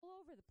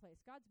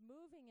place. God's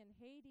moving in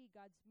Haiti.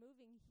 God's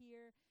moving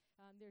here.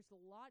 There's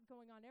a lot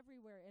going on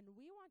everywhere, and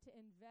we want to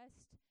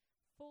invest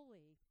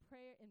fully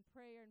prayer and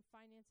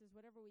finances,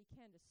 whatever we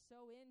can, to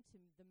sow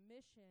into the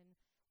mission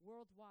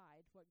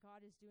worldwide, what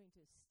God is doing to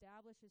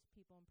establish his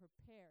people and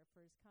prepare for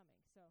his coming.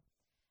 So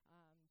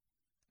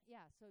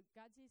so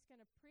Godsy's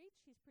going to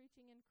preach. He's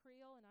preaching in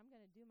Creole, and I'm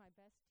going to do my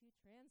best to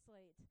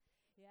translate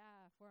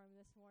for him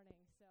this morning.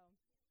 So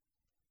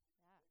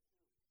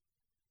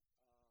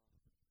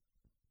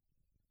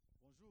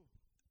Bonjour.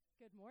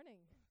 Good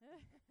morning.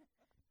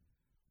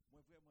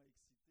 Moi vraiment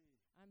excité.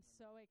 I'm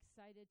so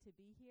excited to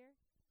be here.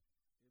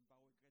 Et je ne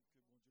regrette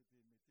que bon Dieu te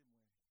mette moi sur la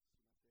terre.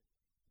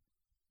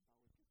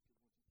 Je ne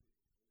regrette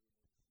que bon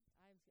Dieu te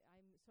ici.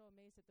 I'm so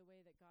amazed at the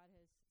way that God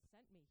has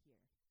sent me here.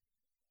 Et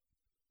vraiment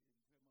content matin.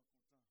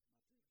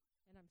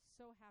 And I'm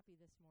so happy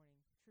this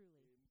morning,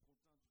 truly. Et je suis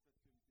content du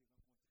fait que je t'ai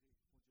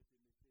rencontré.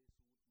 Bon Dieu te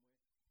mette sur route moi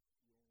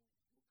une grande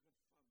femme.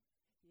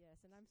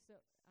 Yes, and I'm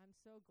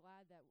so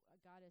glad that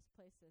God has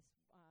placed this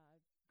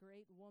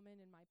great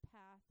woman in my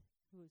path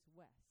who is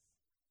Wes.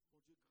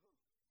 Bon Dieu grand.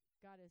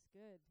 God is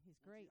good. He's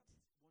great.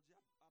 Bon Dieu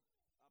a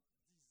design nous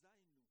pour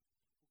que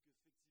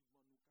effectivement nous capables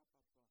faire différence dans le monde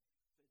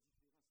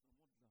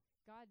là.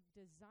 God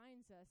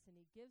designs us and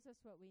he gives us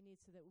what we need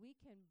so that we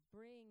can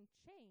bring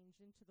change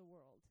into the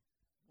world.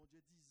 Bon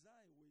Dieu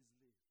design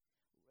Wesley.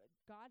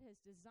 God has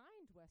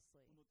designed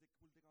Wesley pour le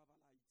travail à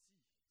Haïti.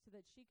 So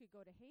that she could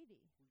go to Haiti.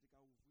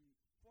 Pour le ouvrir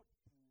porte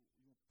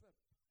pour un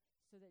peuple.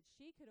 So that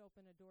she could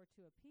open a door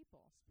to a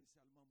people.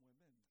 Spécialement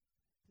moi-même.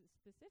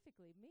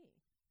 Specifically me.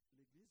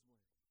 L'église moi.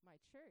 My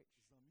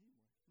church. Amis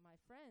moi. My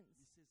friends.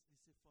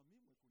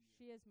 Famille moi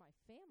she is my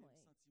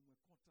family.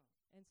 Content.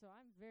 And so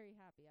I'm very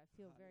happy. I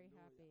feel very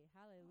happy.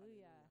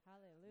 Hallelujah.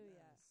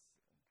 Hallelujah.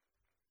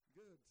 Yes.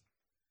 Good.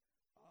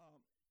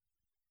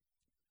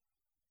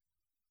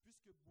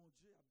 Puisque bon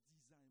Dieu a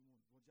design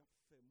monde, bon Dieu a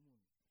fait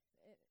monde.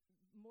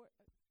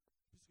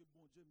 Puisque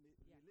bon Dieu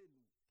relève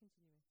nous.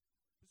 Continue.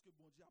 Puisque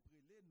bon Dieu a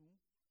relève nous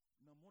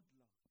dans monde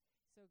là.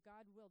 So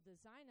God will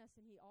design us,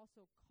 and he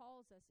also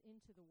calls us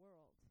into the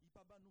world. Il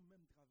pas ba nous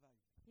même travail.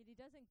 He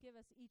doesn't give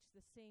us each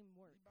the same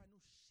work. Il ba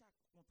nous chaque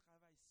un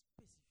travail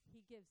spécifique.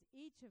 He gives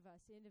each of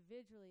us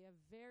individually a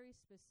very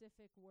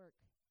specific work.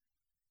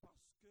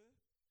 Parce que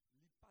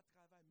il pas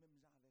travaille même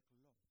genre avec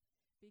l'homme.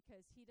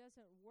 Because he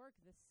doesn't work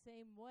the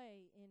same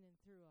way in and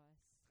through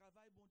us.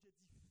 Travail bon Dieu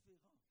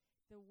différent.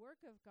 The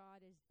work of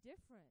God is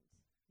different,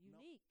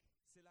 unique.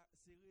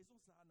 C'est raison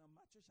ça dans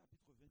Matthieu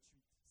chapitre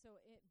 28.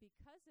 So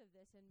because of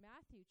this, in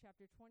Matthew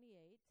chapter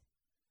 28,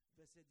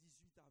 verset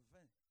 18 à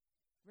 20,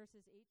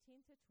 verses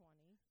 18 to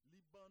 20,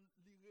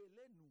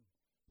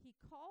 he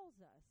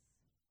calls us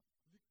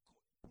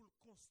pour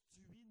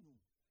construire nous.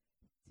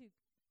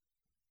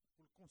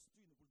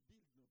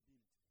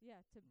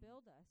 To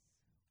build us.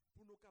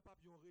 Pour nous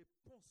capables une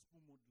réponse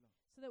pour monde là.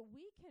 So that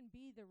we can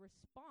be the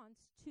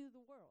response to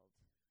the world.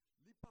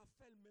 Li pas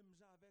fait le même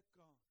genre avec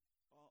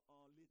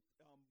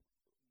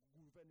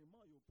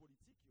gouvernement et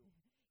politique yo.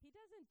 He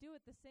doesn't do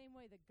it the same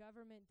way the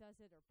government does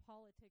it or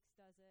politics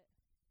does it.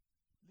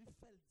 Li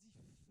fait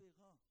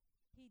différent.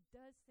 He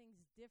does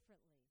things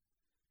differently.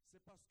 C'est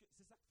parce que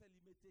c'est ça que fait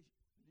limiter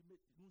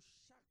nous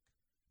chaque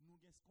nous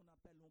gagne ce qu'on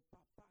appelle un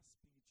papa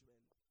spirituel.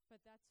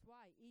 But that's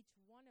why each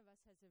one of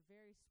us has a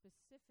very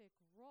specific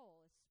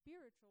role, a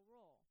spiritual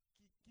role.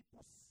 Qui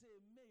pour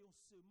semer une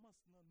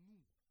semence dans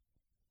nous.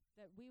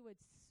 That we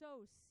would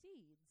sow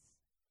seeds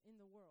in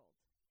the world.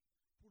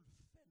 Pour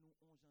faire nous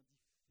un gens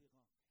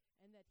différent.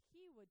 And that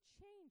he would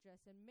change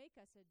us and make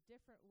us a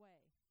different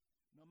way.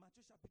 Dans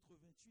Matthieu chapitre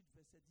 28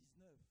 verset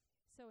 19.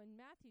 So in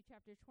Matthew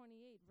chapter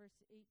 28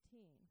 verse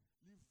 18.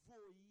 Li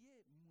voyer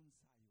moun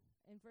sa yo.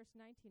 In verse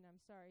 19,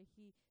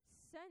 he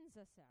sends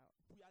us out.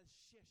 Pour aller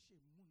chercher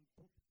moun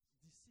pour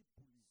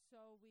disciples.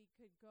 So we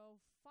could go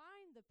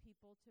find the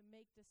people to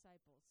make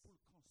disciples. Pour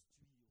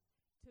construire.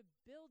 To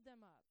build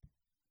them up.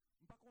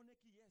 M'pa connait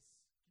qui est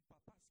qui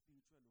papa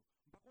spirituel.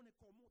 M'pa connait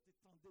comment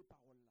t'entendez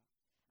parole là.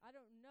 I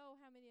don't know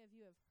how many of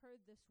you have heard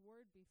this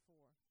word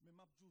before and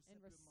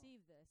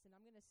received this, and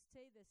I'm going to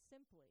say this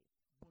simply.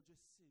 Bon Dieu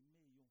sème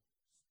yon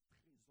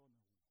trésor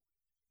dans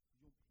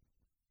vous.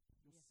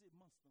 Yon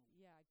semence dans vous.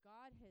 Yeah,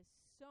 God has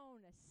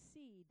sown a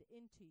seed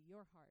into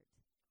your heart.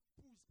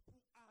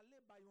 Pour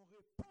aller ba yon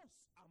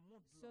réponse à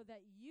monde là. So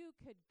that you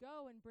could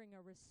go and bring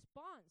a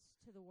response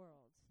to the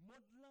world.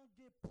 Monde là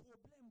gen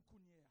problème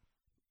kounya.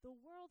 The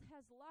world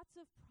has lots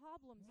of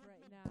problems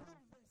right now.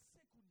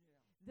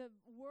 The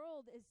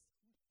world is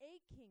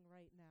aching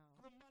right now.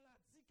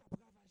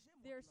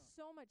 There's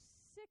so much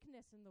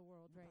sickness in the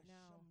world right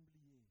now.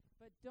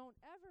 But don't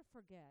ever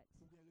forget,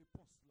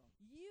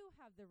 you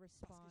have the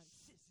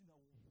response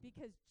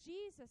because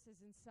Jesus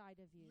is inside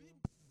of you.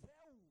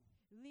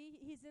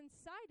 He's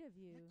inside of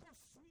you.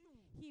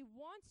 He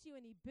wants you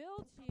and he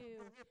builds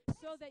you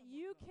so that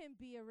you can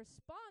be a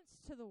response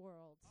to the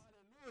world.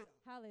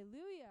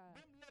 Hallelujah.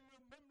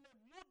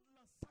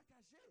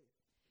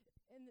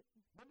 And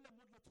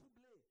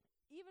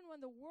even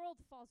when the world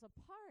falls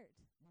apart,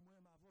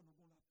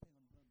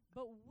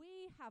 but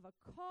we have a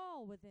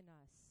call within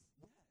us.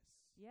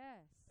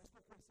 Yes. Est-ce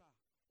qu'on croit ça?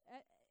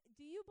 Uh,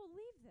 do you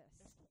believe this?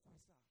 Est-ce qu'on croit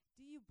ça?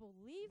 Do you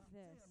believe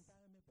Matin, this? on t'a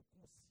aimé pour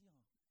conscient.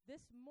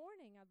 This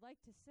morning, I'd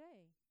like to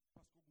say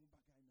Parce qu'on gon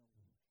bagay nan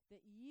ou.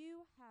 that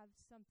you have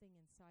something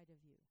inside of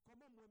you.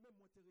 Comment moi-même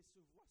moi te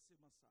recevoir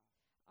sément ça?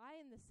 I,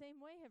 in the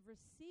same way, have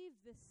received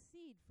this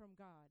seed from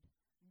God.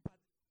 M'pa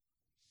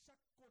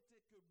chaque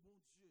côté que bon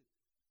Dieu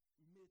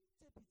mette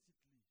petit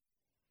li,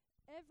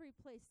 Every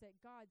place that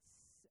God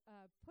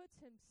puts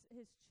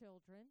his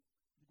children,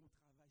 li gon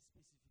travail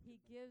spécifique. he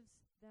gives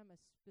them a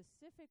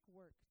specific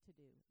work to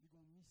do. Li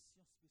gon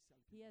mission spéciale.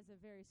 He has a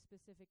very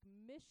specific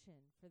mission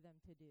for them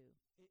to do.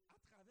 Et à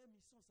travers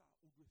mission ça,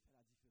 on doit faire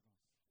la différence.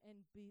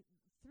 And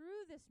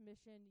through this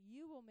mission,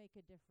 you will make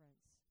a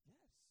difference. Yes.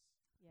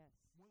 Yes.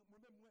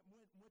 Moi-même,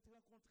 moi te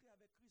rencontré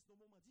avec Christ dans un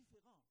moment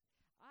différent.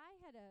 I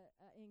had a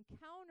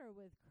encounter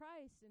with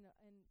Christ in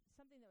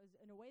something that was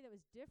in a way that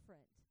was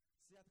different.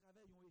 C'est à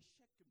travers un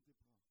échec que me te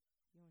prend.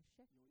 You want to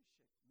check? Un échec.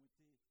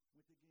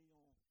 Moi te gagné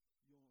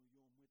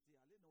moi te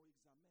allé dans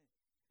examen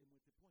et moi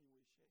te prend un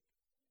échec.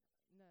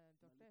 No, Dans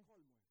doctor.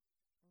 l'école moi.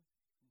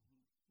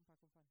 Un pa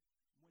konfan.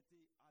 Moi te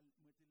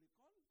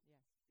l'école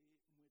Yes. et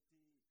moi te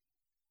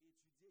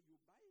étudier yo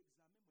bay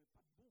examen moi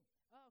pas bon.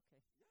 Oh,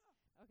 okay.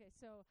 Yeah. Okay,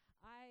 so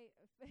Amen.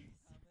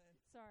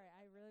 sorry,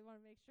 I really want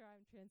to make sure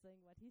I'm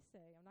translating what he's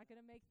saying. I'm not going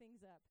to make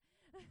things up.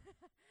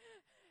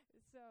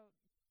 So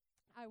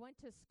I went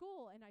to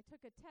school and I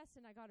took a test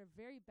and I got a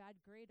very bad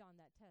grade on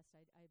that test.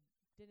 I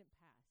didn't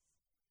pass.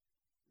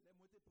 Les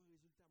moi te prend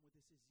résultat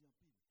moi te saisi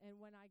en pile. And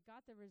when I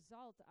got the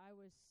result, I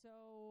was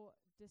so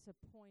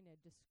disappointed,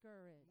 Moi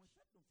discouraged.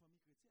 fait dans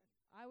famille chrétienne.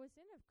 I was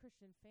in a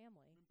Christian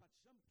family, Même pas de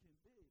jambe kembe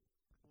bon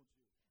Dieu.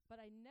 but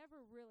I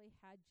never really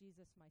had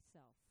Jesus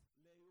myself.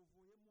 Les yo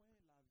voyé moi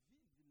la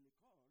ville vinn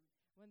l'école,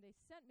 When they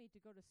sent me to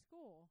go to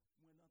school,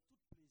 moi dans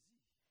tout plaisir.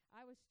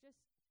 I was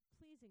just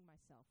pleasing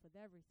myself with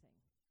everything.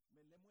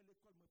 Mais les moi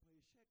l'école moi prend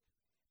échec.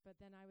 But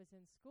then I was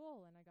in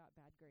school and I got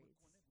bad Moi grades.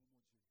 connais bon Dieu.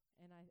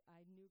 And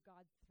I knew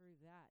God through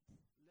that.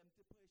 L'aime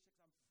te prend échec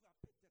ça me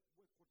frappait tête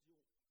ouais côté au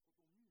mur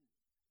parce que me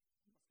pas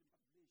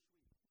voulais échouer.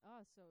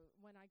 Oh, so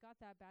when I got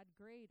that bad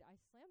grade, I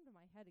slammed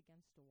my head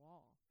against a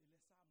wall.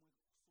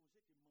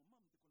 Et laisse ça moi songer que maman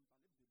me te kon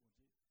parler de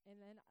bon Dieu. And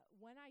then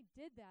when I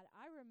did that,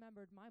 I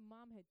remembered my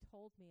mom had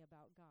told me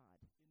about God.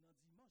 Et dans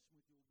dimanche moi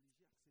été obligé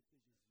accepter Jésus.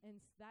 And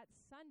that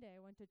Sunday, I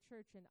went to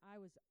church and I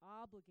was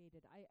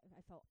obligated. I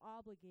felt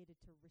obligated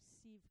to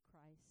receive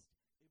Christ.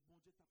 Et bon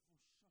Dieu t'a fait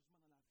un changement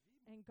dans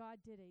la vie. And God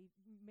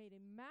made a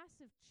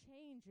massive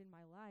change in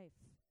my life.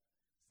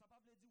 Ça pas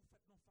veut dire vous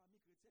faites dans famille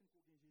chrétienne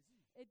qu'on gagne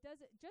Jésus. It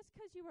doesn't just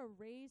because you were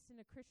raised in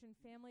a Christian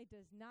family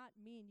does not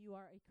mean you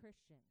are a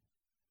Christian.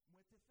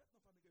 Moi été fait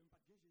dans famille chrétienne pas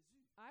gagne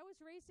Jésus. I was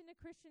raised in a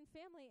Christian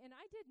family and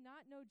I did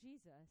not know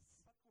Jesus.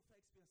 Pas qu'on fait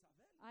expérience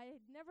avec. I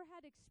had never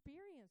had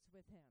experience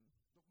with him.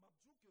 Donc m'a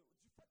dit que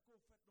du fait qu'on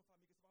fait dans famille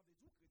chrétienne ça pas veut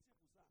dire chrétien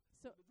pour ça.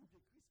 So- Ça veut dire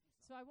Christ pour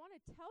ça. So I want to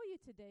tell you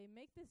today,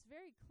 make this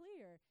very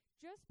clear.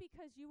 Just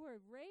because you were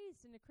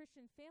raised in a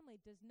Christian family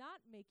does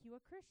not make you a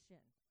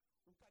Christian.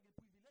 Ou ka gen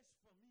privilège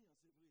famille hein,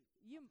 c'est vrai.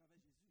 You- À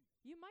travers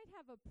Jésus. You might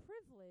have a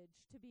privilege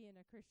to be in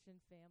a Christian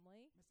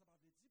family, Mais ça pas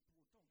veut dire pour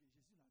autant que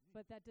Jésus la vie.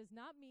 but that does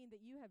not mean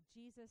that you have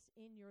Jesus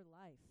in your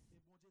life. Et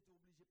bon Dieu était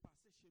obligé de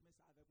passer chemin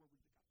ça avec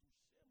moi pour te ka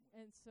toucher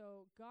moi. And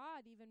so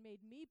God even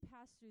made me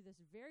pass through this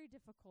very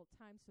difficult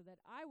time so that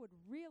I would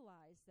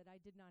realize that I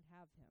did not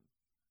have him.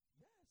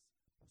 Yes.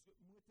 Parce que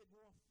moi était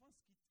une enfance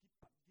qui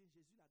pas gen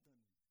Jésus la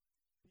donne.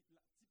 Puis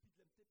la petit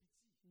l'aime petit.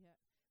 Yeah.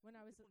 When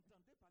I was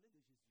entendait parler de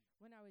Jésus.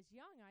 when I was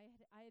young, I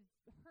had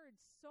heard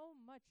so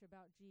much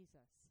about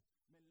Jesus.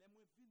 Mais les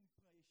moi vinn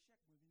prend échec,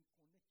 moi vinn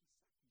connaître qui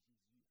ça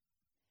qui Jésus.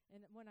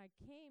 And when I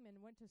came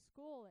and went to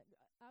school,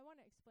 I want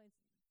to explain.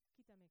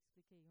 Kita me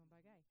explique yung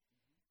bagay.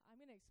 I'm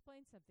going to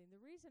explain something.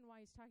 The reason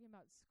why he's talking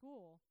about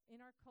school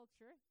in our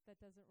culture, that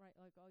doesn't write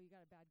like, oh, you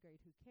got a bad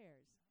grade, who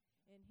cares?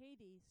 In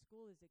Haiti,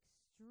 school is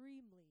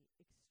extremely,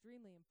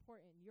 extremely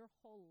important. Your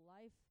whole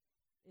life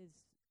is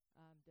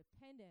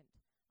dependent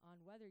on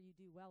whether you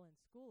do well in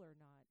school or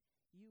not.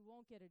 You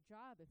won't get a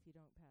job if you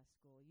don't pass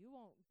school. You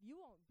won't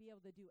be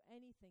able to do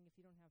anything if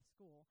you don't have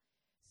school.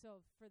 So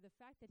for the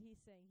fact that he's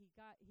saying he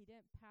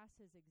didn't pass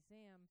his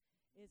exam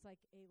is like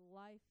a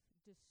life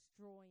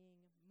destroying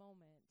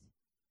moment.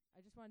 I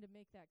just wanted to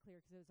make that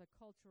clear because it was a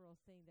cultural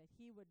thing that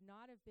he would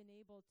not have been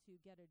able to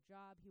get a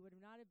job. He would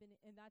have not have been,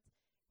 and that's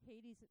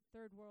Haiti's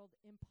third world,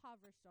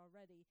 impoverished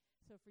already.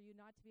 So for you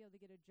not to be able to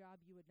get a job,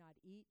 you would not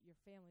eat, your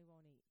family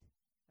won't eat.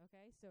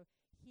 Okay, so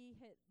he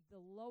hit the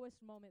lowest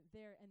moment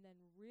there and then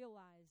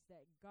realized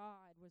that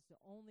God was the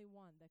only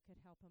one that could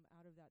help him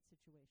out of that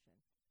situation.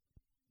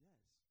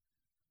 Yes.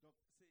 Donc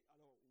c'est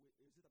alors oui,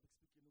 vous êtes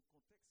expliquer le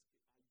contexte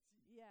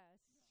Haïti. Yes,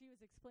 she was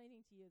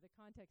explaining to you the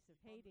context of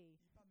Haiti.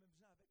 Il pas même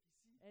gens avec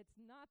ici. It's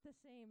not the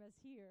same as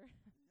here.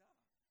 Yeah.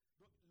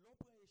 Donc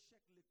l'autre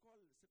échec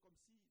l'école, c'est comme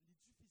si les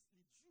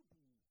difficile dur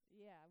pour vous.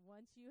 Yeah,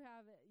 once you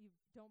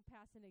don't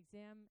pass an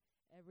exam,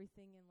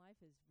 everything in life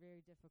is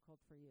very difficult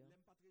for you.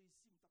 L'aime pas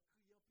réussi, m't'a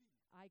crié en pile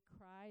I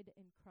cried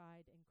and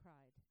cried and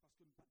cried parce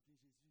que m'pas de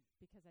Jésus.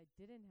 because I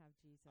didn't have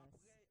Jesus.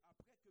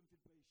 Après que me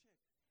fait le échec,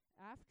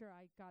 after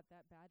I got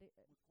that bad Moi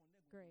connais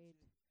mon grade,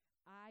 Dieu.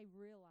 I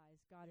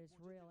realized God Et is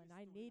bon Dieu real te and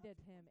I restauré, needed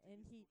là, him, bon Dieu te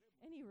and he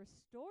restauré, and he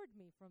restored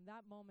me from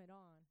that moment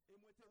on. Et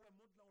moi te ouais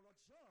monde là en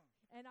l'autre genre.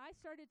 And I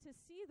started to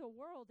see the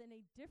world in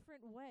a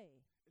different way.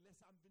 Et là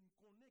ça me vient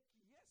connaître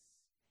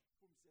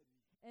qui est pour me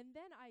servir. And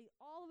then I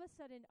all of a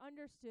sudden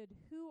understood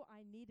who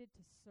I needed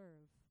to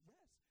serve.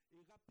 Yes.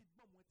 Et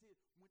rapidement moi te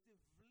voulais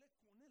connaître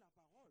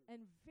la parole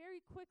And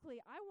very quickly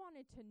I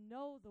wanted to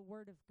know the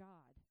word of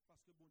God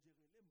parce que bon Dieu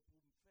relève pour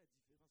me faire différence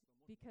dans mon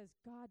monde. because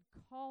God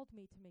called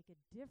me to make a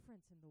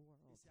difference in the Et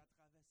world. c'est à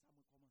travers ça moi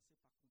commençais par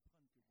comprendre que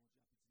bon Dieu a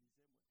utilisé moi.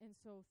 And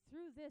so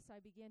through this I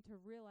began to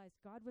realize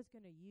God was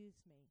going to use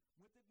me.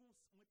 Moi te gon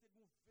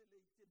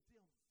velléité me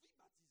envie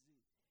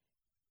baptiser.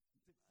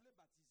 Me voulais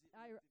baptiser.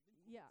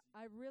 Yeah,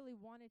 I really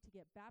wanted to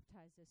get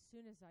baptized as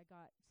soon as I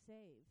got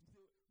saved.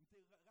 Me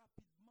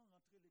rapidement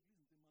rentré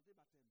l'église, me demandé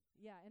baptême.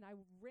 Yeah, and I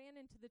ran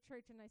into the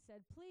church and I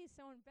said, "Please,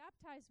 someone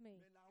baptize me."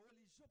 Mais la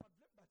religion pas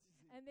voulait me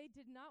baptiser. And they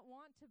did not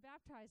want to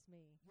baptize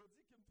me. Yo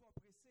dit que me trop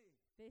pressé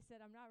They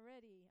said, "I'm not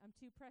ready. I'm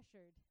too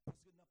pressured."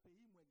 parce que dans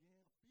pays moi gagne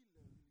pile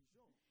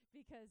religion.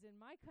 Because in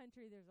my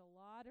country there's a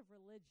lot of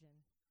religion,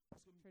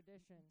 Parce que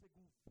tradition. me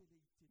gon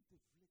velléité, me voulais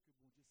que bon Dieu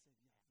serve avec.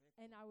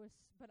 And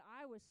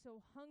I was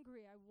so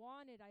hungry. I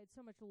had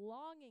so much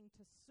longing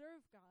to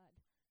serve God.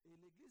 Et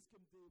l'église que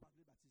me pas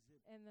voulait baptiser.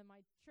 And then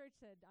my church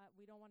said,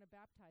 "We don't want to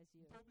baptize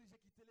you." J'étais obligé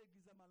quitter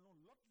l'église à Malon,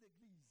 l'autre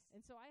l'église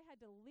And so I had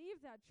to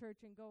leave that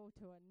church and go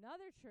to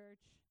another church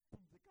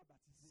pour me faire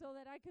baptiser. so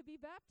that I could be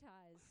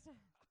baptized.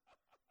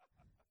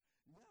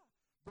 Yeah.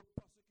 Donc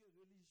parce que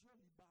religion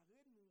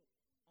libérée nous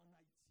en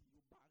Haïti,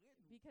 nous barré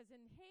nous. Because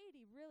in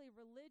Haiti, really,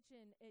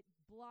 religion, it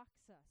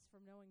blocks us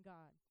from knowing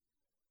God.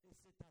 Et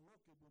c'est alors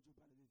que bon Dieu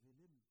va le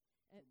révéler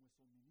que Et- moi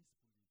son ministre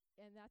pour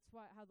lui. And that's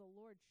how the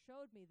Lord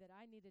showed me that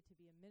I needed to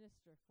be a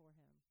minister for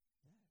him.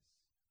 Yes.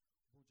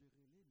 Bon Dieu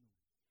relève nous.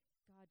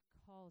 God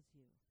calls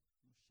you.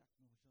 Nous chaque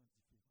nos gens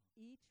différents.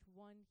 Each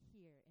one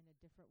here in a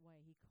different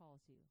way, he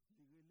calls you.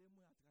 Il relève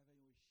moi à travers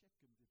un échec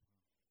que me prend.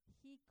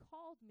 He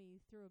called me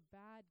through a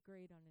bad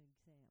grade on an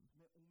exam.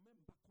 Mais ou même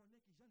pas connaît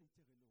qui j'en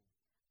était là.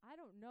 I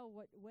don't know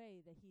what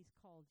way that he's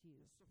called you,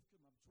 Mais sauf que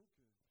m'a dit que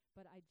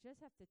but I just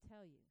have to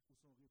tell you, ou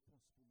son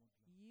réponse pour monde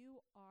là.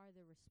 you are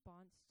the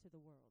response to the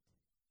world.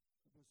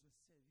 Ou besoin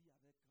servir avec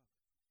présence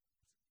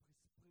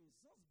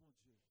bon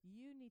Dieu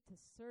You need to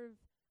serve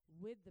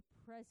with the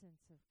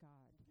presence of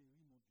God pour guérir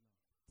monde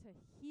là. to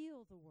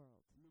heal the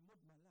world. Le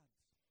monde malade,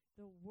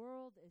 The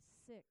world is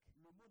sick.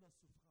 le monde en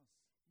souffrance,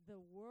 The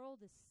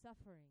world is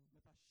suffering. mais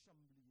pas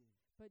chamblier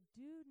But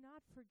do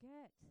not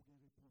forget, pour une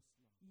réponse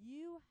là.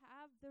 you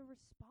have the Pour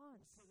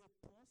response. ces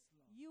réponses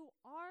là. You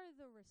are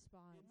the Et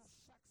response. nous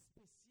chaque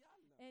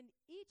spécial. And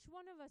each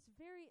one of us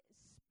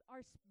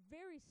are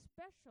very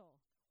special.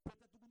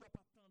 Peut-être que vous n'avez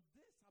pas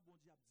entendu ça bon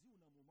Dieu a dit ou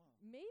dans un moment.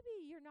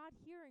 Maybe you're not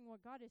hearing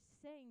what God is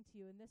saying to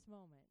you in this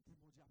moment, Et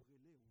bon Dieu a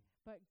brûlé ou.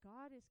 but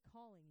God is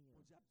calling Bon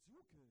you. Dieu a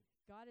dit que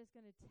God is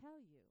going to tell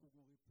you pour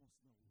une réponse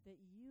dans vous. that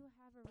you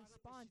have a Pas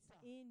response arrêter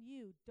chita. in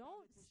you.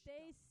 Don't arrêter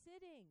stay chita.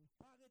 sitting.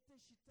 Pas arrêter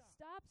chita.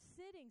 Stop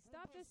sitting. Vous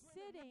Stop just besoin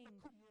de sitting.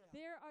 mettre la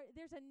cuillère.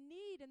 There's a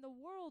need in the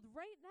world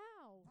right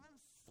now. Vous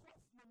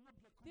soif dans le monde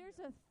de la There's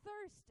cuillère. a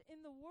thirst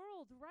in the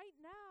world right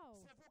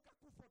now. C'est vous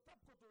qui êtes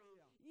confortable quand on est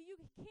là. You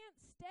can't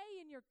stay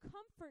in your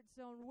comfort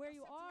zone where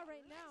you are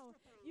right now.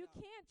 You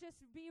can't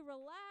just be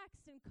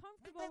relaxed and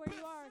comfortable where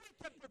you are.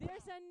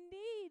 There's a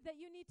need that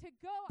you need to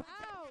go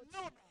out.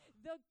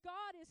 The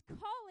God is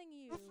calling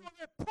you.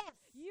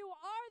 You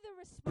are the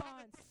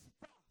response.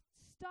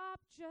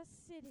 Stop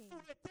just sitting.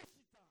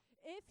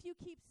 If you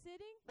keep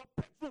sitting,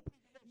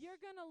 you're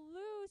going to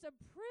lose a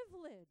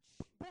privilege.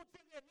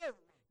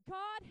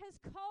 God has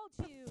called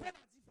you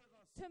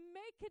to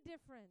make a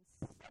difference,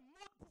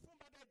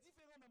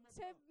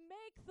 to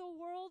make the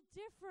world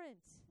different.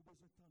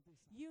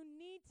 You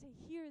need to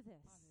hear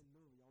this.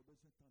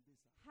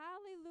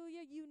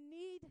 Hallelujah. You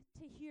need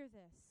to hear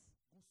this.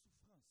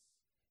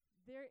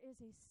 There is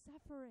a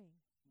suffering,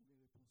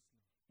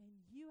 and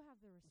you have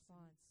the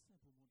response.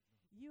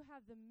 You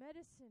have the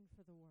medicine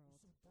for the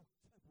world.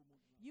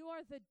 You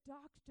are the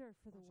doctor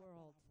for the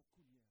world.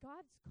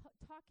 God's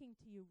talking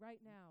to you right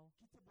now.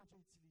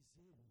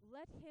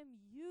 Let him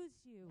use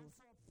you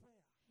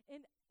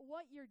in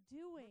what you're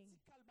doing,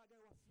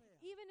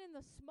 even in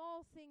the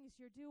small things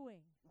you're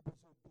doing.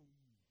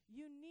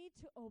 You need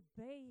to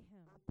obey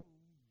him.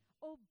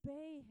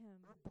 Obey him.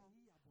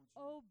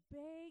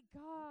 Obey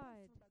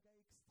God.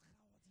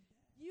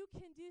 You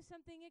can do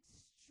something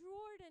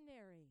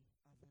extraordinary.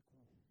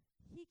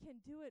 He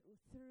can do it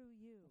through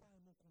you.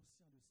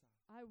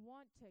 I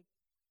want to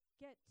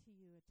get to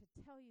you to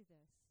tell you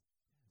this.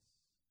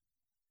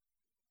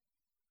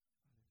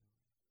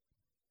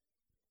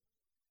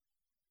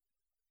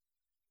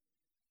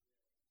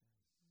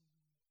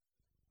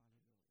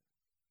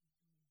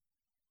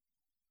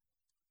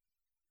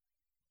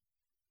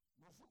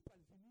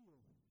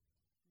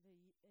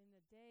 In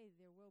the day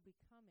there will be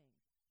coming.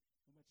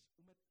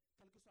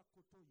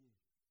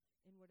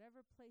 In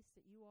whatever place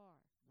that you are,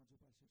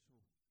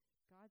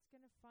 God's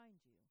going to find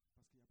you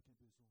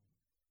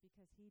because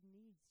because he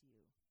needs you.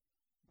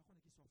 Par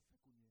contre, qui soit fait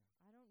connaître.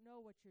 I don't know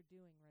what you're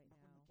doing right Par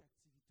contre, now. qui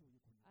activité ou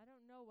connaît. I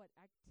don't know what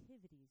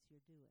activities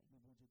you're doing. Mais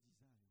bon Dieu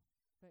design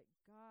But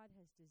God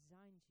has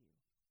designed you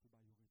pour ba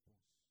yo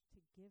réponse. to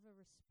give a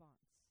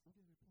response. Ou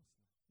gen réponse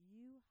là.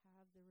 You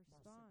have the Pas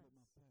response.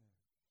 simplement peur.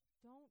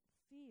 Don't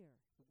fear.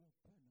 Ou gon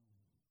peur nan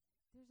ou.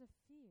 There's a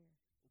fear.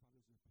 Ou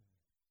pas besoin peur.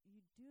 You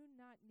do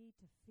not need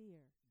to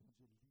fear. Bon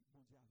Dieu avec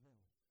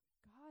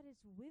ou God is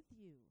with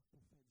you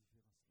pour faire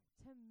différence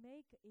là. to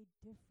make a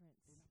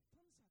difference. Et l'attend ça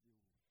de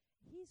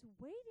ou. He's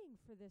waiting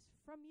for this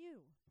from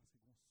you Parce que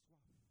gon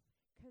soif,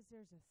 because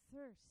there's a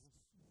thirst, gon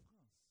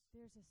souffrance,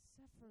 there's a gon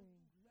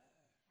suffering, douleur,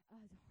 a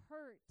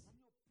hurt. on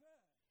yo peur.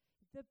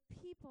 The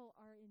people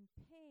are in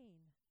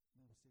pain,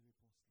 Mais ou ces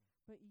réponses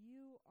là. but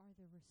you are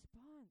the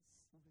response.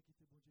 Ou voulez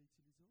quitter bon Dieu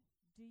utiliser ou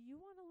Do you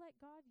want to let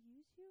God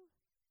use you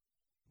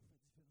pour faire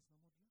différence dans le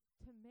monde là?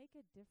 to make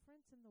a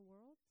difference in the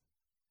world?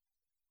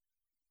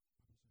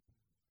 Pas besoin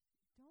peur.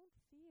 Don't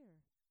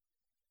fear.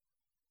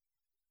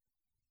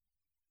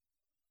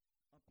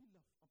 En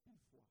pile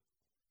fois,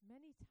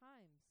 Many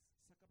times,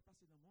 ça qui passe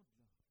dans le monde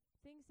là,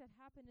 things that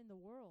happen in the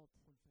world,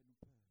 qu'on fait nous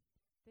peur.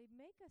 they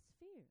make us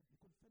fear. Mais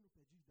qu'on fait nous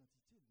perdre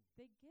l'identité là.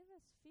 They give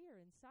us fear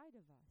inside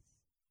of us,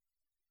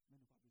 Mais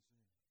nous pas besoin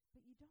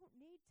but you don't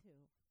need to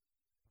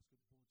parce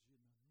que bon Dieu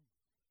dans nous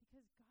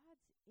because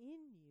God's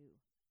in you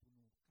pour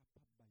nous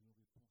capable bailler une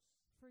réponse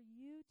for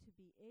you to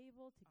be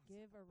able to Ah, ça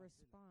give va a passer là.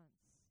 response.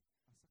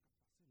 à ça qui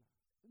passe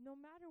là. No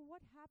matter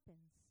what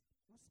happens,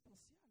 Ou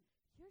spécial,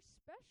 you're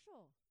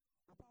special.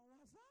 ou pas au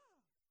hasard,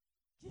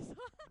 Just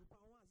ou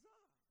pas au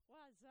hasard.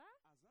 What's that?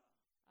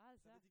 Hasard.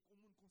 Ça veut dire qu'on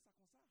monde comme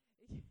ça.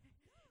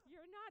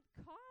 You're not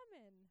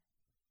common.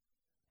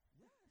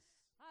 Yes.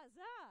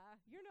 Huzzah!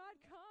 You're not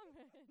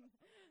common.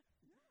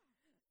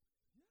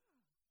 Yeah.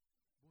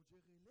 Bon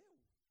Dieu relève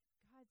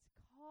ou. God's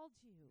called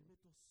Il you. met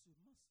ton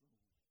semence là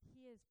ou.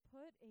 He has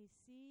put a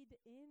seed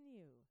in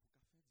you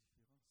Pour qu'à faire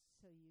différence.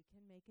 so you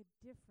can make a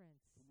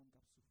difference, Pour monde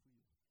qui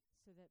souffrir.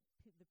 so that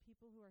the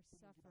people who are Pour monde qui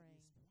pas suffering,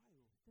 d'espoir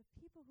yo. the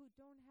people who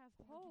don't have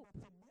Pour hope,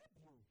 monde qui pas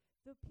de yo.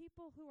 the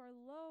people who are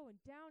low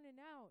and down and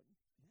out.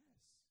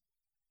 Yes.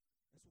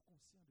 Est-ce que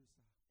conscient de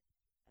ça?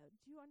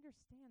 Do you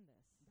understand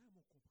this? Là,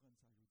 on comprend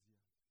ça aujourd'hui.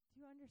 Do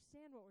you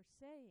understand what we're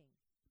saying?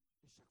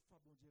 Et chaque fois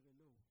bon Dieu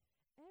relève,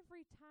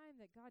 Every time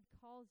that God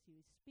calls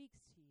you,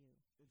 speaks to you,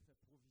 il fait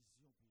provision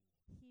pour vous.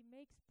 He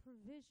makes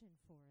provision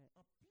for it.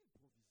 En pile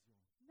provision.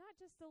 Not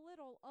just a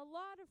little, a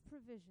lot of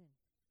provision.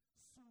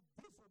 Sous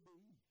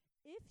désobéi,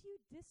 If you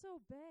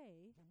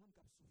disobey, il y a monde qui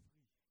a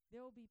souffrir.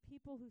 there will be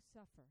people who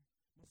suffer.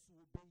 Mais sous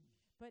obéi,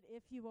 But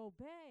if you il y a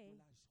obey,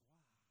 la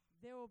joie,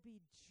 there will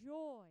be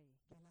joy,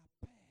 il y a la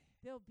paix.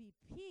 there will be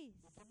peace,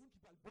 Il y a monde qui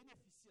va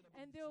bénéficier de la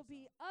and there will bénédiction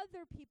be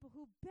other people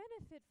who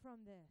benefit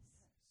from this. ça.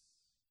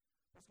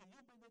 Parce qu'il y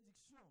a une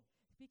bénédiction,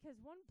 Because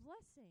one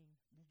blessing,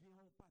 il y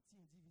a une partie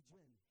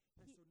individuelle,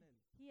 personnelle.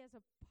 He has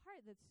a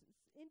part that's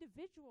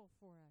individual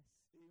for us.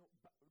 Et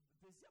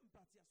deuxième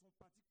partie, à son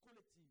partie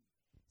collective.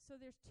 So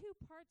there's two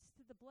parts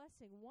to the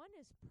blessing. One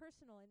is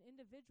personal and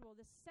individual.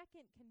 The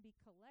second can be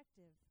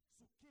collective.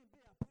 Sous Kimbe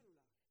appelle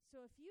là,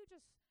 So if you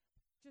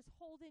just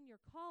hold in your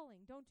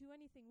calling, don't do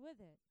anything with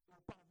it, on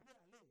pas voulu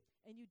aller,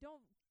 and you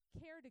don't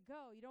care to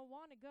go, you don't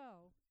want to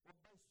go, on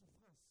baille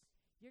souffrance.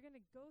 you're going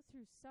to go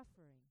through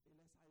suffering. Et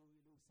laisse à y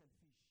aller au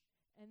selfish.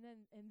 And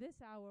then in this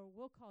hour,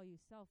 we'll call you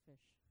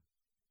selfish.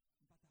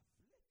 Pas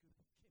ta voulu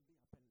que Kimbe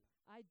appelle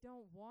là. I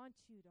don't want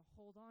you to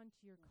hold on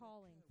to your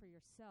calling for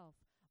yourself.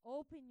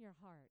 Open your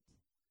heart.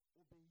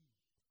 Obéis.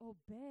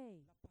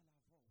 Obey. La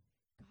parole.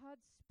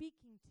 God's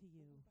speaking to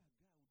you.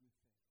 Bagarre ou de faire.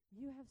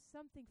 You have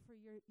something for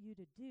you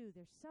to do.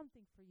 There's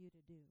something for you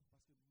to do.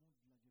 Parce que le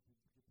monde là,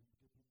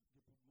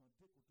 il pour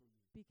demander contre lui.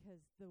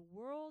 Because the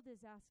world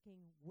is asking,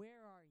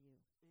 where are you?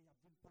 Et il y a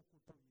bien pas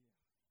contre lui.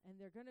 And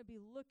they're going to be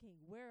looking,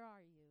 where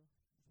are you?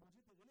 Bon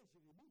Dieu te relève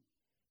Jérémie.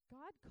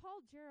 God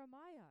called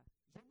Jeremiah.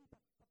 Jérémie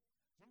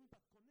pas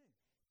de connaître.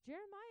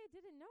 Jeremiah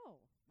didn't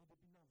know, Mais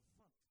depuis dans le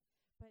ventre,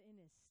 but in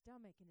his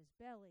stomach, in his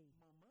belly.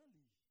 maman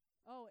li,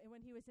 Oh, and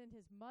when he was in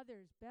his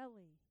mother's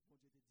belly, bon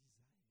Dieu te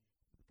design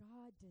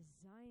God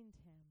designed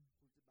him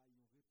pour te bailler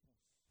une réponse.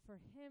 for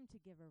him to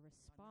give a À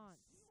response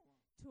nation,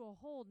 to a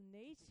whole qui te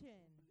nation,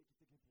 comble, qui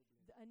te gen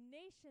problème. a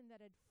nation that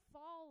had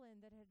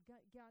fallen, that had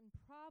gotten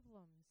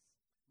problems.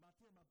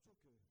 Matin, m'a dit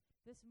que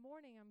This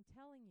morning, I'm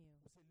telling you,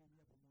 ou c'est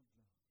lumière pour le monde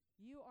là.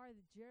 you are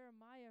the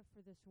Jeremiah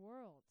for this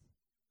world.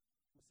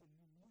 Ou c'est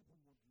lumière pour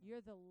le monde là.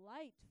 You're the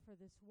light for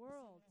this Ou c'est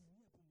world.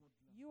 lumière pour le monde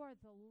là. You are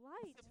the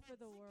light C'est for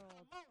the world.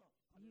 médicament.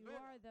 You Alléluia.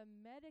 are the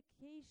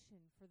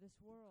medication for this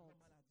Pour world,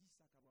 la maladie,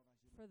 ça qu'a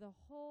ravagé. for the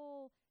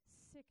whole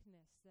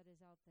sickness that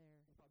is out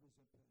there. Ou pas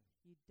besoin peur.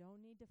 You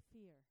don't need to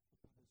fear. Ou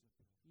pas besoin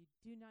peur. You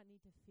do not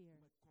need to fear.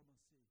 Ou être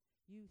commencé.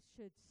 You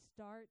should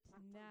start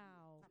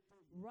now,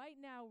 right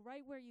now,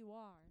 right where you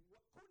are.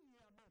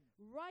 Kounia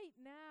même. Right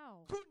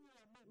now, Kounia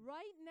même.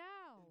 right Il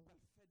now. va le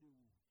faire de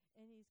vous.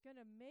 And He's going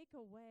to make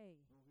a way,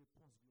 Une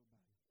réponse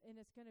globale. and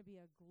it's going to be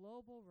a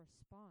global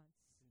response.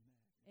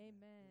 Amen.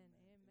 Amen.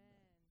 Amen.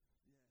 Amen.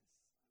 Yes.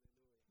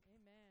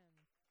 Hallelujah. Amen.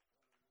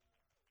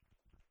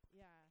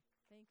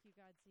 Thank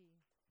you, God Z.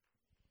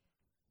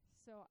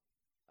 So,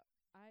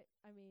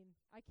 I mean,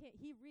 I can't.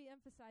 He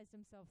re-emphasized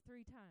himself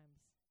 3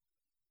 times,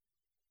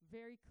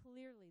 very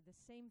clearly, the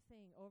same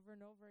thing over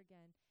and over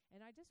again.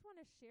 And I just want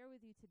to share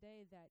with you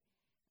today that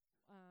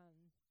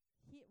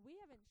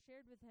we haven't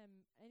shared with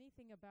him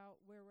anything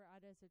about where we're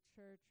at as a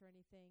church or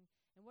anything.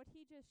 And what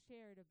he just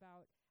shared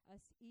about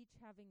us each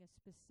having a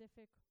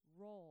specific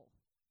role.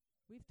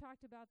 We've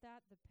talked about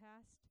that the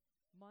past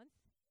month,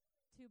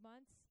 2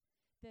 months,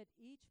 that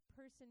each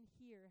person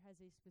here has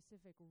a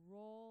specific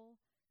role,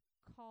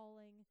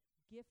 calling,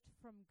 gift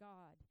from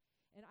God.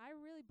 And I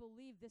really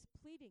believe this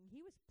pleading,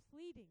 he was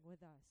pleading with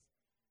us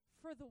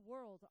for the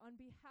world, on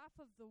behalf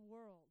of the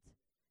world,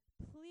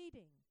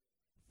 pleading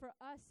for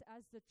us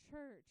as the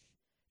church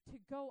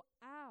to go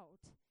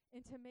out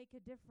and to make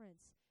a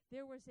difference.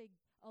 There was a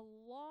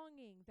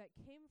longing that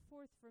came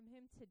forth from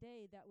him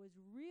today that was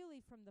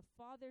really from the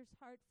Father's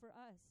heart for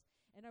us.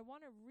 And I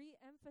want to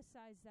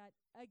re-emphasize that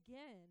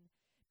again,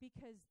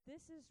 because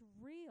this is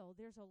real.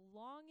 There's a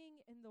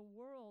longing in the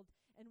world,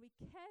 and we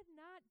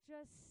cannot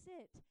just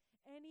sit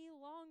any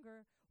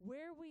longer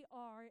where we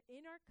are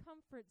in our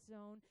comfort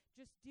zone,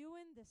 just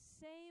doing the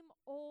same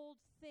old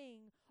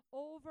thing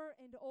over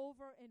and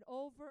over and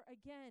over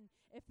again.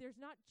 If there's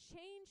not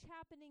change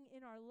happening in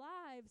our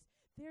lives,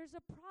 there's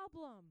a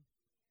problem.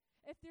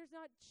 If there's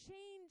not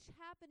change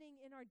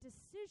happening in our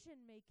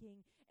decision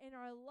making, in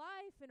our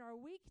life, in our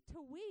week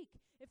to week,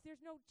 if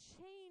there's no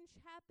change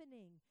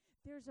happening,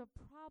 there's a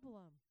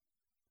problem.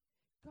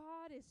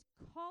 God is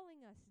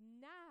calling us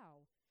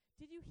now.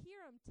 Did you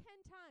hear him 10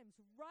 times?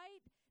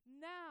 Right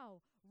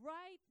now.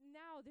 Right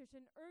now. There's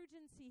an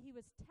urgency he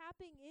was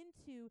tapping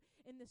into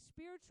in the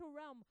spiritual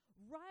realm.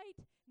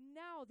 Right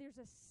now. There's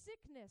a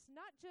sickness,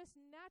 not just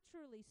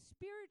naturally,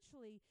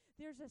 spiritually.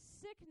 There's a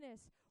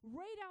sickness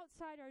right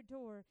outside our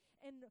door.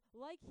 And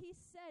like he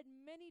said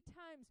many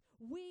times,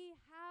 we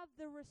have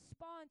the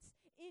response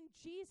in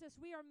Jesus.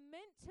 We are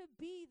meant to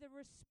be the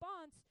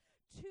response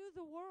to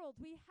the world.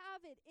 We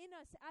have it in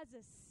us as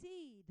a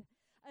seed,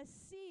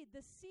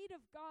 the seed of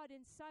God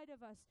inside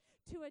of us,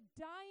 to a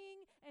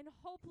dying and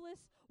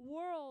hopeless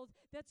world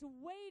that's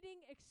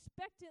waiting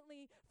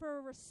expectantly for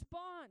a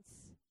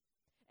response.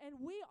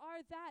 And we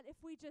are that. If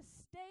we just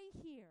stay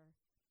here,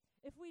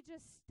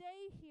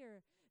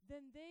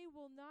 then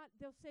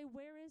they'll say,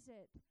 where is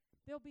it?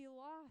 They'll be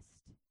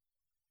lost.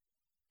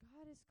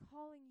 God is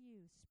calling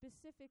you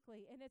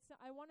specifically. And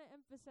I want to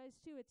emphasize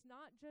too, it's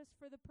not just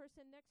for the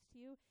person next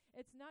to you.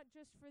 It's not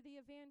just for the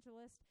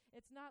evangelist.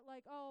 It's not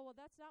like, oh, well,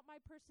 that's not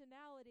my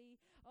personality.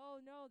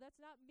 Oh, no,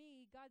 that's not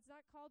me. God's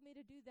not called me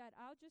to do that.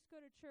 I'll just go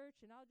to church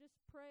and I'll just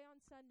pray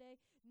on Sunday.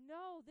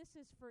 No, this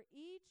is for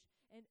each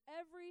and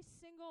every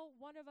single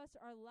one of us.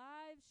 Our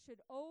lives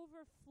should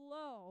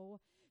overflow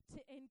to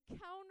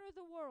encounter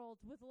the world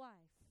with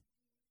life.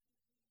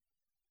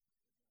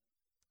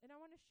 And I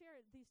want to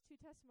share these 2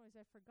 testimonies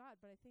I forgot,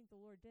 but I think the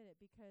Lord did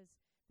it because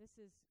this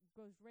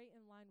goes right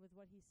in line with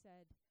what he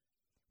said.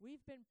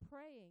 We've been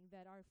praying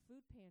that our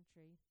food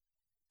pantry,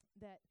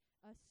 that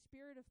a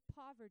spirit of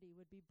poverty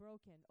would be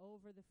broken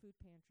over the food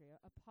pantry,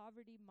 a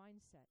poverty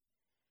mindset,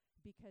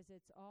 because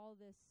it's all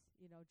this,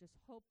 just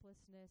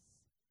hopelessness,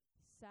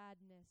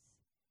 sadness,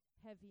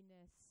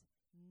 heaviness,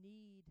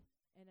 need,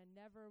 and a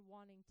never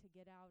wanting to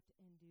get out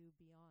and do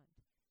beyond.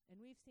 And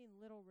we've seen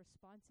little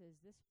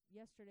responses.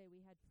 Yesterday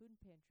we had food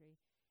pantry,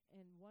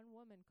 and one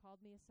woman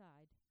called me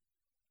aside,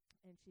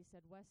 and she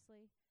said,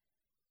 Wesley,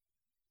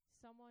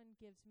 someone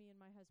gives me and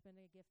my husband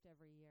a gift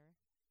every year,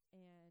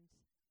 and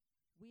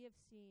we have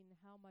seen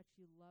how much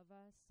you love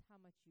us,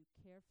 how much you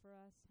care for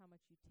us, how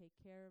much you take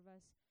care of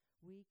us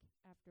week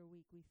after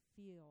week. We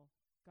feel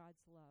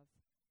God's love,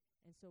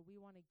 and so we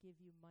want to give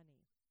you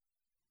money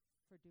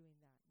for doing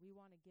that. We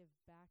want to give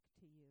back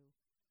to you.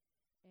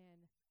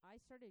 And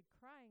I started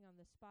crying on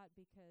the spot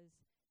because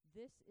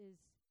this is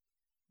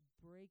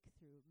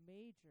breakthrough,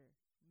 major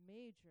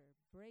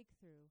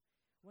breakthrough.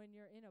 When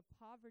you're in a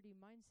poverty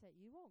mindset,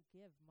 you won't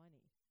give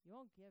money.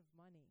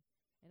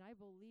 And I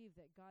believe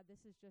that God,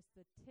 this is just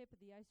the tip of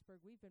the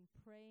iceberg. We've been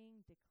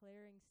praying,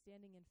 declaring,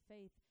 standing in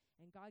faith,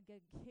 and God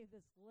gave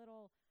this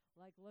little,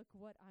 look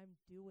what I'm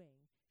doing.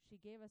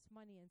 She gave us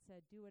money and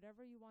said, do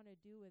whatever you want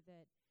to do with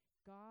it.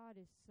 God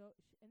is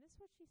and this is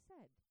what she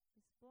said.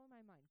 It's blowing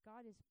my mind.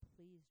 God is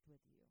pleased with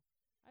you.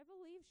 I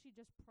believe she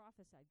just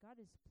prophesied. God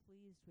is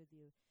pleased with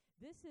you.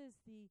 This is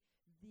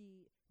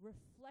the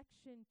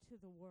reflection to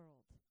the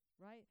world,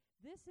 right?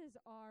 This is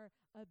our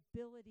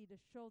ability to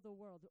show the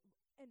world.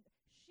 And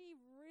she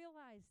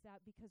realized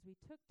that because we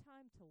took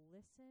time to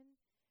listen,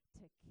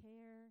 to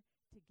care,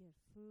 to give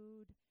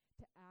food,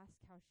 to ask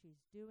how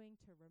she's doing,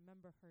 to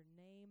remember her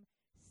name.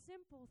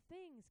 Simple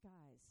things,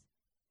 guys.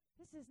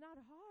 This is not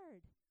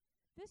hard.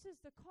 This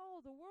is the call.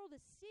 The world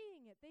is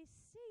seeing it. They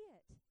see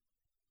it.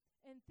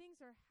 And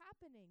things are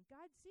happening.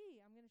 God Z,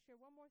 I'm going to share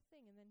one more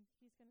thing, and then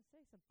he's going to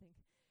say something.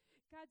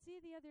 God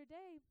Z the other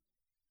day,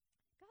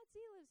 God Z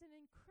lives in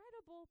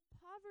incredible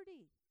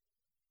poverty.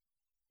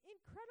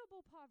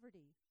 Incredible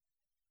poverty.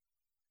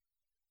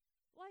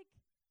 Like,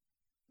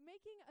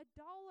 making $1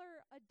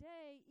 a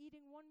day,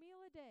 eating 1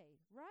 meal a day,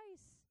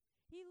 rice.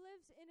 He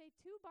lives in a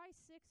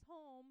 2x6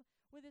 home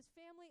with his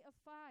family of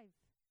 5.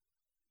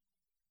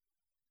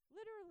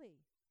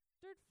 Literally,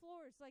 dirt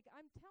floors. Like,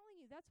 I'm telling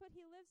you, that's what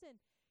he lives in.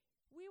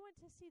 We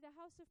went to see the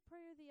House of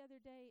Prayer the other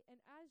day,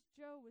 and as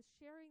Joe was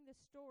sharing the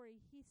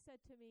story, he said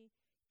to me,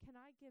 "Can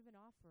I give an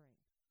offering?"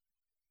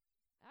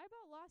 I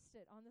about lost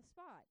it on the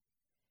spot.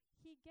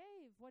 He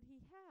gave what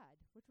he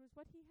had, which was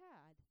what he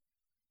had,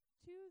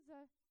 to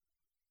the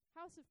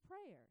House of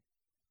Prayer,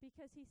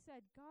 because he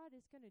said, God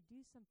is going to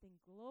do something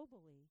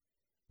globally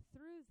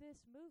through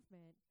this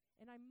movement,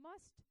 and I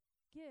must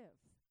give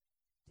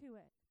to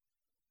it.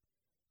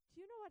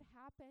 Do you know what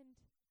happened?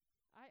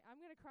 I'm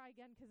going to cry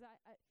again, because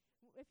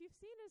if you've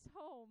seen his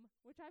home,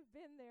 which I've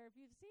been there, if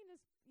you've seen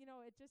his,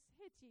 it just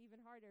hits you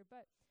even harder.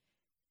 But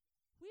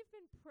we've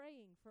been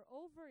praying for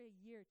over a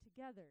year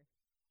together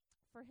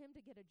for him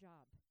to get a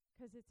job,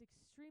 because it's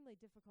extremely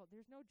difficult.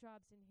 There's no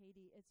jobs in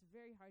Haiti. It's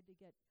very hard to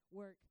get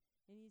work,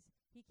 and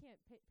he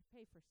can't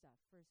pay for stuff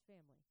for his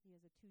family. He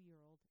has a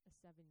 2-year-old, a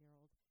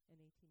 7-year-old,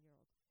 an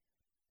 18-year-old.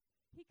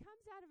 He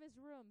comes out of his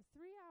room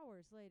 3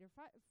 hours later,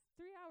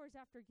 3 hours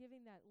after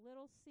giving that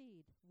little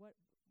seed, what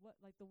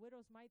like the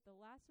widow's mite, the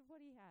last of what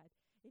he had,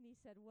 and he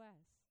said,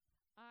 "Wes,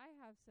 I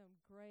have some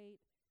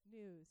great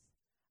news.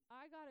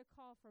 I got a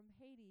call from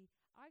Haiti.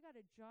 I got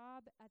a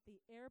job at the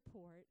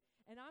airport,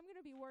 and I'm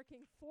going to be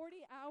working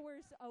 40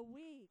 hours a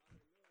week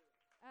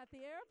at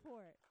the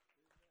airport."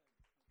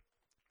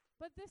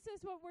 But this is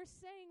what we're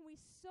saying. We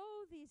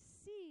sow these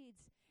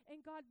seeds,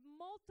 and God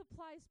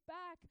multiplies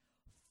back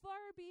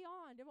far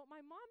beyond. And what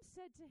my mom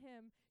said to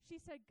him, she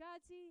said,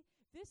 "Gadzi,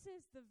 this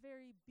is the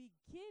very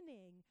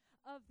beginning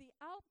of the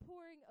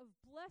outpouring of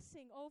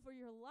blessing over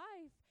your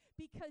life,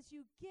 because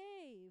you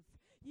gave.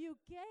 You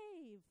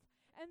gave."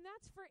 And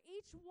that's for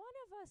each one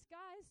of us,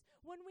 guys.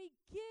 When we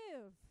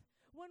give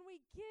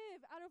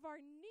out of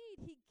our need,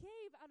 he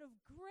gave out of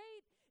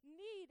great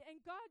need,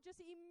 and God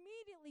just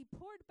immediately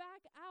poured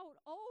back out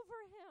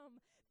over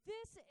him.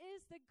 This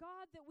is the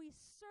God that we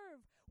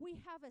serve. We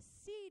have a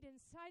seed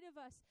inside of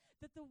us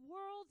that the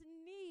world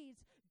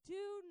needs.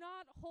 Do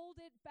not hold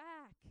it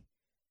back.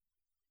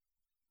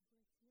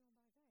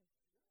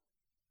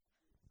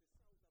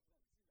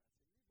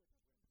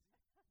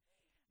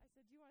 I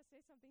said, "Do you want to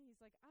say something?"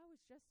 He's like, "I was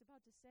just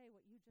about to say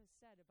what you just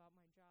said about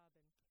my job."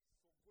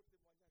 And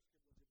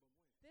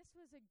this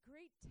was a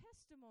great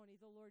testimony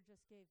the Lord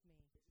just gave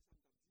me.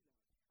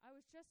 I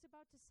was just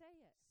about to say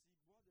it.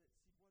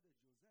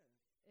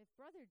 If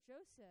Brother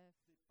Joseph,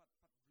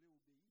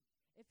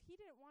 if he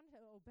didn't want to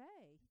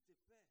obey,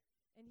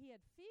 and he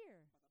had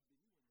fear,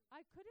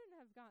 I couldn't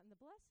have gotten the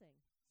blessing.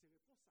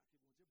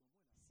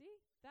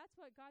 See, that's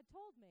what God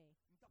told me.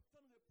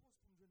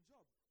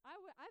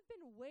 I've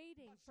been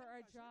waiting for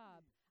a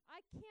job.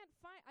 I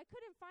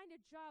couldn't find a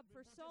job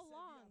for so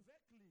long,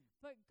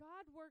 but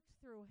God worked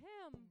through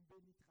him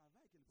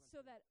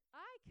so that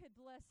I could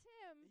bless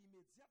him,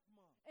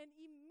 and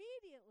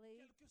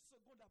immediately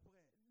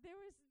there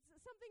was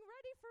something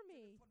ready for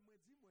me.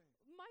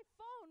 My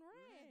phone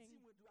rang.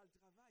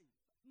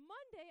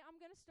 Monday, I'm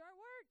going to start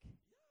work.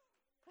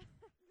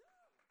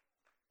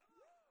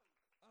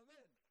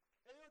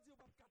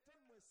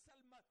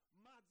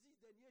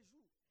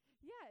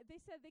 Yeah, they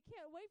said they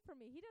can't wait for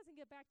me. He doesn't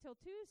get back till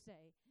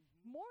Tuesday.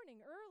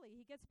 Morning, early.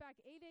 He gets back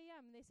 8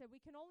 a.m. And they said, "We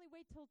can only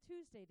wait till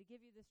Tuesday to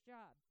give you this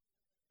job."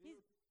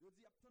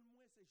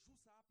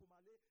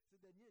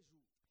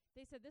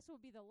 They said, "This will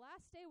be the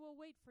last day we'll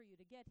wait for you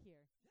to get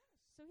here."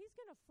 So he's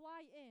going to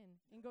fly in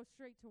and go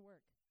straight to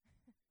work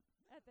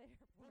at the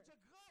airport.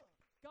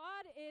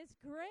 God is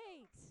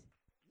great.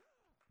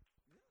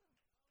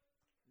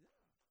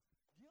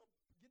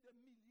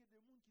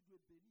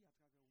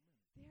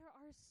 There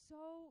are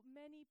so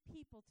many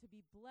people to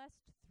be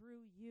blessed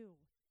through you.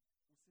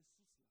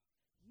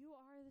 You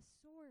are the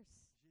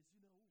source,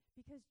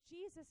 because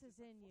Jesus is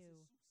in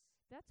you.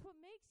 That's what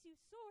makes you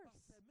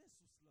source.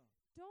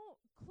 Don't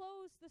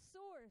close the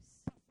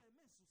source.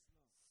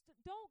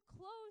 Don't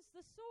close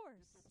the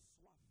source,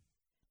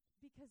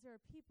 because there are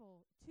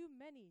people, too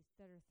many,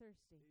 that are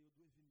thirsty,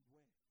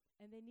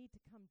 and they need to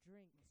come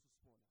drink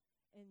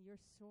in your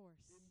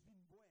source,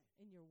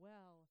 in your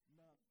well.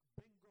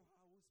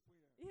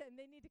 Yeah, and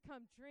they need to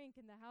come drink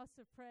in the house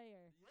of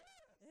prayer.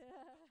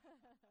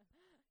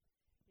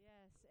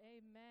 Yes,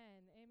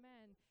 amen,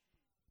 amen.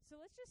 So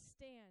let's just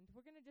stand.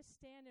 We're going to just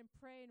stand and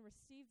pray and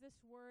receive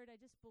this word. I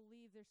just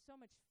believe there's so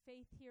much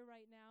faith here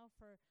right now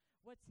for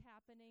what's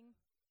happening,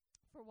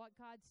 for what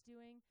God's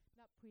doing.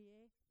 Na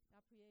prier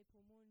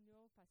pour moun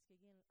yo, parce que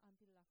gen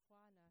ampil la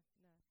foi na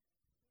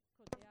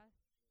kotea.